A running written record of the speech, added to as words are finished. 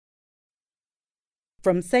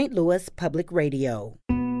from St. Louis Public Radio.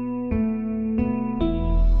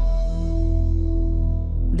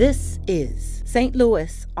 This is St.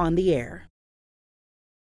 Louis on the Air.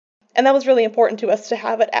 And that was really important to us to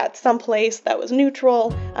have it at some place that was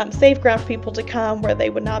neutral, safe ground for people to come where they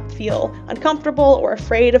would not feel uncomfortable or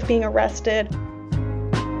afraid of being arrested.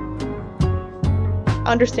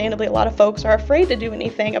 Understandably, a lot of folks are afraid to do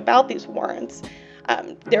anything about these warrants.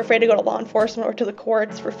 They're afraid to go to law enforcement or to the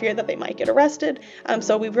courts for fear that they might get arrested.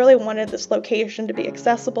 So we really wanted this location to be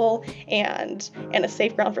accessible and a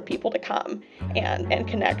safe ground for people to come and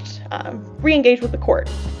connect, re-engage with the court.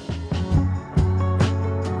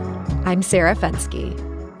 I'm Sarah Fenske.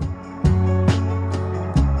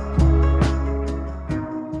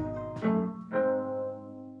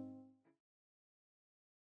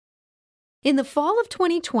 In the fall of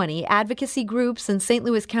 2020, advocacy groups and St.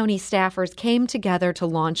 Louis County staffers came together to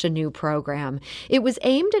launch a new program. It was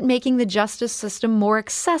aimed at making the justice system more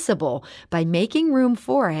accessible by making room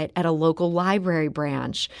for it at a local library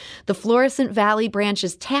branch. The Florissant Valley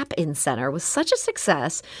branch's Tap-In Center was such a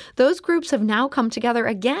success, those groups have now come together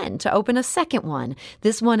again to open a second one,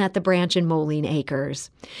 this one at the branch in Moline Acres.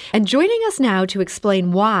 And joining us now to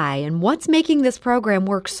explain why and what's making this program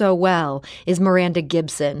work so well is Miranda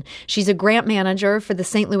Gibson. She's a grant manager for the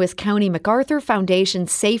St. Louis County MacArthur Foundation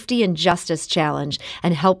Safety and Justice Challenge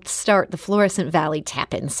and helped start the Florissant Valley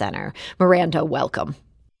Tap-In Center. Miranda, welcome.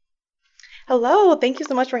 Hello, thank you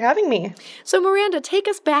so much for having me. So Miranda, take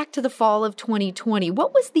us back to the fall of 2020.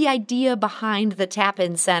 What was the idea behind the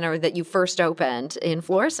Tap-In Center that you first opened in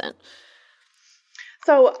Florissant?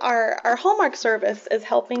 So our hallmark service is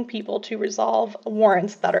helping people to resolve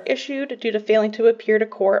warrants that are issued due to failing to appear to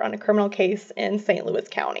court on a criminal case in St. Louis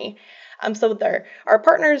County. So our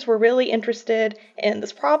partners were really interested in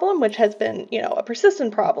this problem, which has been, a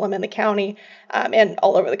persistent problem in the county and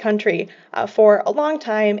all over the country for a long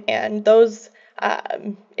time. And those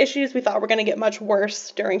issues we thought were going to get much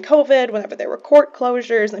worse during COVID, whenever there were court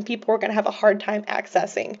closures and people were going to have a hard time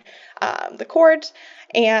accessing the court.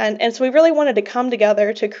 And so we really wanted to come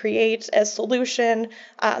together to create a solution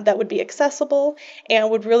that would be accessible and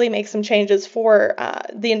would really make some changes for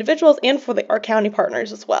the individuals and for our county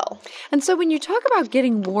partners as well. And so when you talk about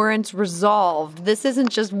getting warrants resolved, this isn't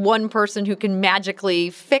just one person who can magically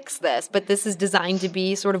fix this, but this is designed to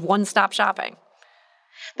be sort of one-stop shopping.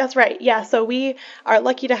 That's right. Yeah. So we are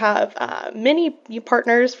lucky to have many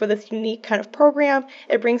partners for this unique kind of program.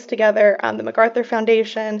 It brings together the MacArthur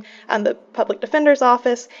Foundation, the Public Defender's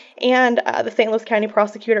Office, and the St. Louis County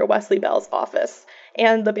Prosecutor Wesley Bell's office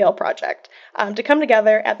and the Bail Project to come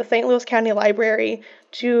together at the St. Louis County Library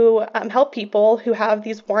to help people who have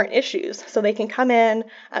these warrant issues. So they can come in,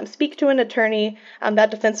 speak to an attorney.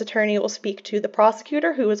 That defense attorney will speak to the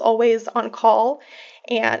prosecutor, who is always on call.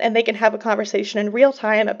 And they can have a conversation in real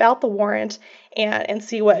time about the warrant and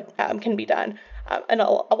see what can be done. In a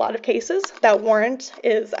lot of cases, that warrant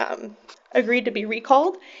is agreed to be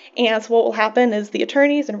recalled. And so what will happen is the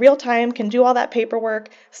attorneys in real time can do all that paperwork,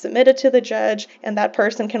 submit it to the judge, and that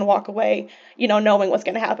person can walk away, knowing what's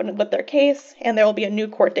going to happen with their case, and there will be a new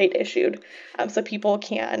court date issued. So people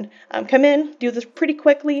can come in, do this pretty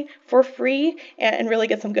quickly for free, and really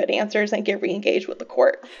get some good answers and get re-engaged with the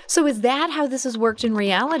court. So is that how this has worked in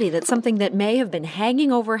reality? That something that may have been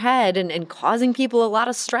hanging overhead and causing people a lot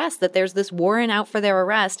of stress, that there's this warrant out for their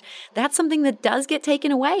arrest, that's something that does get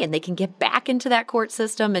taken away and they can get back into that court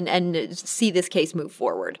system and see this case move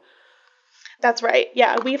forward. That's right.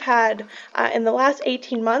 Yeah, we've had, in the last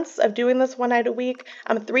 18 months of doing this one night a week,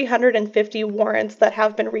 350 warrants that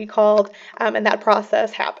have been recalled, and that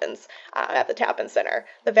process happens at the Tap-In Center.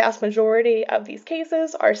 The vast majority of these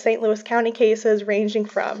cases are St. Louis County cases ranging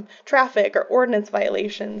from traffic or ordinance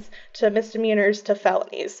violations to misdemeanors to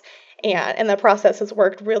felonies. And that process has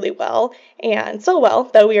worked really well, and so well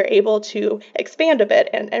that we are able to expand a bit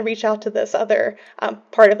and reach out to this other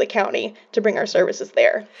part of the county to bring our services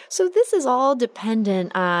there. So this is all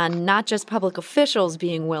dependent on not just public officials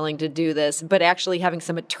being willing to do this, but actually having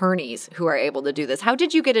some attorneys who are able to do this. How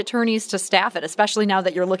did you get attorneys to staff it, especially now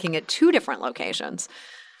that you're looking at two different locations?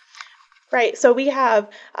 Right. So we have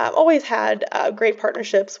always had great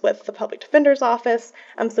partnerships with the Public Defender's Office.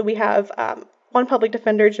 So we have one public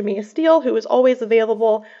defender, Jamia Steele, who is always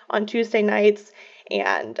available on Tuesday nights.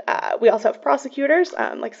 And we also have prosecutors.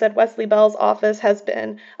 Like I said, Wesley Bell's office has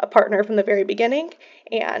been a partner from the very beginning.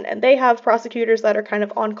 And they have prosecutors that are kind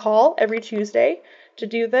of on call every Tuesday to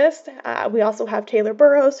do this. We also have Taylor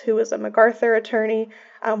Burrows, who is a MacArthur attorney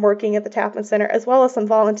working at the Tap-In Center, as well as some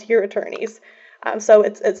volunteer attorneys. So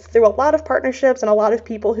it's through a lot of partnerships and a lot of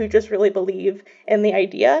people who just really believe in the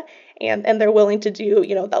idea. and they're willing to do,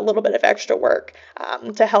 that little bit of extra work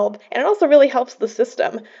to help. And it also really helps the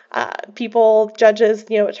system. People, judges,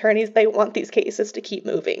 attorneys, they want these cases to keep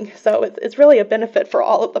moving. So it's really a benefit for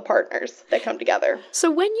all of the partners that come together. So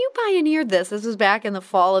when you pioneered this was back in the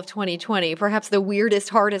fall of 2020, perhaps the weirdest,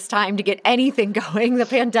 hardest time to get anything going. The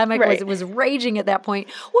pandemic was raging at that point.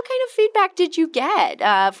 What kind of feedback did you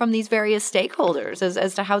get from these various stakeholders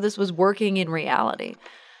as to how this was working in reality?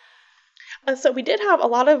 So we did have a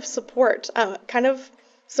lot of support, kind of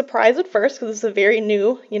surprised at first because it's a very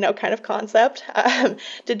new, kind of concept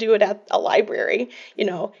to do it at a library.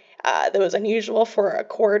 That was unusual for a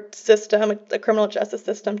court system, a criminal justice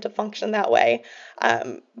system to function that way.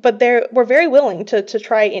 But we're very willing to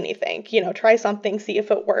try anything, try something, see if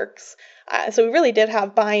it works. So we really did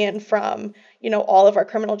have buy-in from, all of our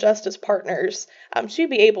criminal justice partners to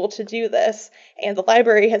be able to do this. And the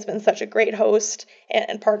library has been such a great host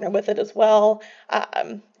and partner with it as well.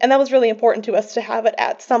 And that was really important to us to have it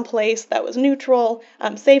at some place that was neutral,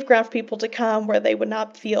 safe ground for people to come where they would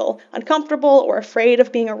not feel uncomfortable or afraid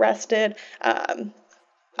of being arrested.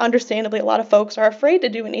 Understandably, a lot of folks are afraid to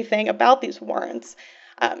do anything about these warrants.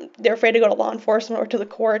 They're afraid to go to law enforcement or to the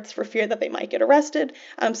courts for fear that they might get arrested.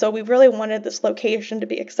 So we really wanted this location to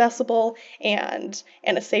be accessible and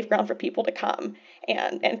a safe ground for people to come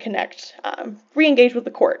and connect, re-engage with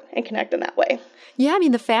the court and connect in that way. Yeah,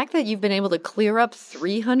 the fact that you've been able to clear up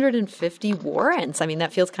 350 warrants,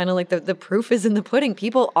 that feels kind of like the proof is in the pudding.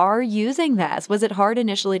 People are using this. Was it hard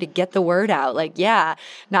initially to get the word out? Like, yeah,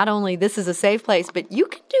 not only this is a safe place, but you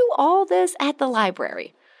can do all this at the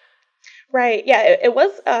library. Right. Yeah, it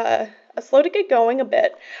was slow to get going a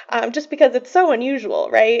bit, just because it's so unusual,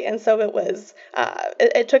 right? And so it was.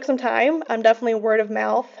 It took some time. Definitely word of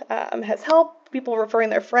mouth has helped. People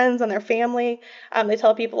referring their friends and their family. They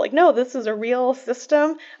tell people like, no, this is a real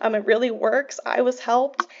system. It really works. I was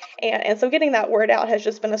helped, and so getting that word out has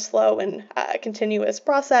just been a slow and continuous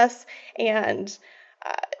process. And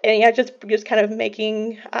yeah, just kind of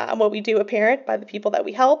making what we do apparent by the people that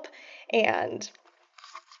we help, and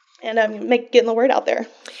getting the word out there.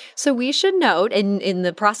 So we should note, in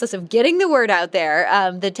the process of getting the word out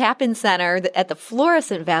there, the Tap-In Center at the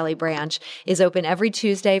Florissant Valley branch is open every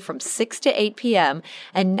Tuesday from 6 to 8 p.m.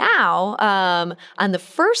 And now, on the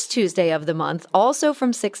first Tuesday of the month, also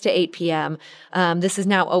from 6 to 8 p.m., this is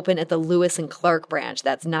now open at the Lewis and Clark branch.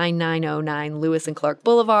 That's 9909 Lewis and Clark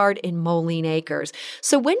Boulevard in Moline Acres.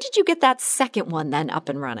 So when did you get that second one then up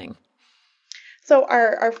and running? So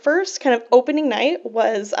our first kind of opening night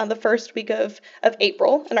was on the first week of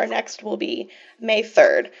April, and our next will be May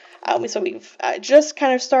 3rd. So we've just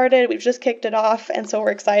kind of started, we've just kicked it off, and so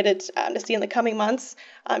we're excited to see in the coming months,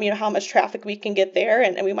 how much traffic we can get there,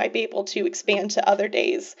 and we might be able to expand to other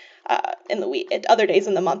days in the week, other days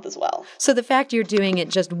in the month as well. So the fact you're doing it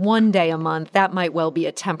just one day a month, that might well be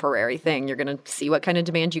a temporary thing. You're going to see what kind of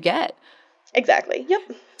demand you get. Exactly. Yep.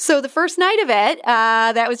 So the first night of it,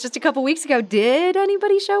 that was just a couple weeks ago. Did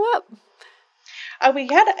anybody show up? We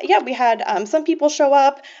had some people show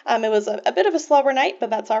up. It was a bit of a slower night, but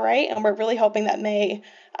that's all right. And we're really hoping that May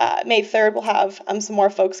 3rd we'll have some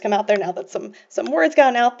more folks come out there now that some word's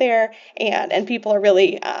gotten out there, and people are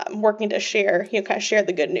really working to share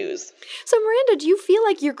the good news. So Miranda, do you feel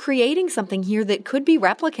like you're creating something here that could be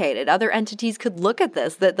replicated? Other entities could look at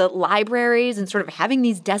this, that the libraries and sort of having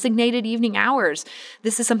these designated evening hours,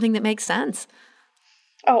 this is something that makes sense.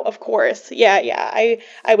 Oh, of course. Yeah.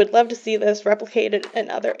 I would love to see this replicated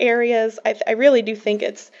in other areas. I really do think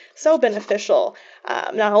it's so beneficial,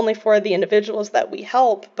 not only for the individuals that we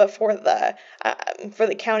help, but for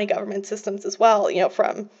the county government systems as well.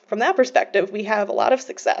 From that perspective, we have a lot of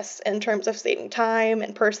success in terms of saving time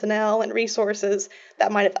and personnel and resources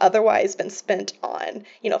that might have otherwise been spent on,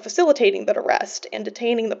 facilitating that arrest and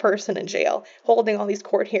detaining the person in jail, holding all these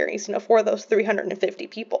court hearings, for those 350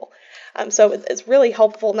 people. So it's really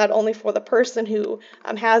helpful not only for the person who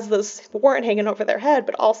has this warrant hanging over their head,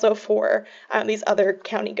 but also for these other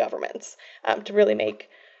county governments to really make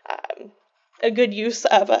a good use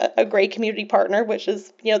of a great community partner, which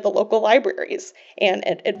is the local libraries, and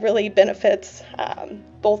it really benefits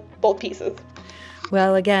both pieces.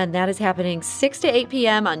 Well, again, that is happening 6 to 8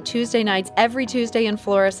 p.m. on Tuesday nights, every Tuesday in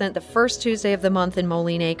Florissant, the first Tuesday of the month in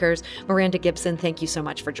Moline Acres. Miranda Gibson, thank you so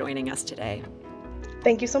much for joining us today.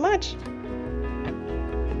 Thank you so much.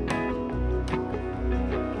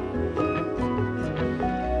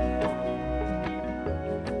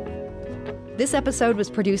 This episode was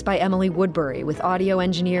produced by Emily Woodbury with audio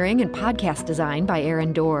engineering and podcast design by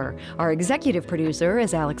Aaron Dorr. Our executive producer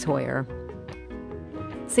is Alex Hoyer.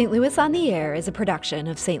 St. Louis on the Air is a production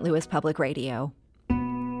of St. Louis Public Radio.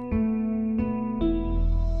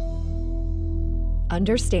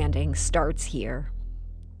 Understanding starts here.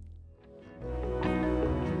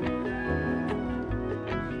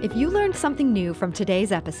 If you learned something new from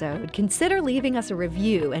today's episode, consider leaving us a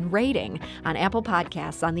review and rating on Apple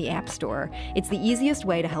Podcasts on the App Store. It's the easiest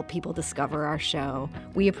way to help people discover our show.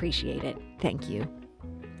 We appreciate it. Thank you.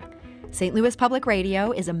 St. Louis Public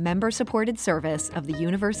Radio is a member-supported service of the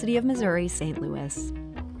University of Missouri, St. Louis.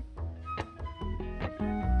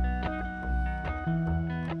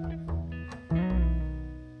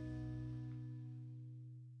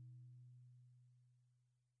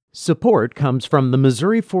 Support comes from the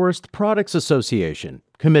Missouri Forest Products Association,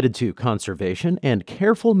 committed to conservation and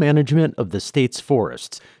careful management of the state's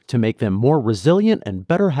forests to make them more resilient and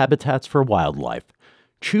better habitats for wildlife.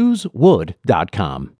 ChooseWood.com.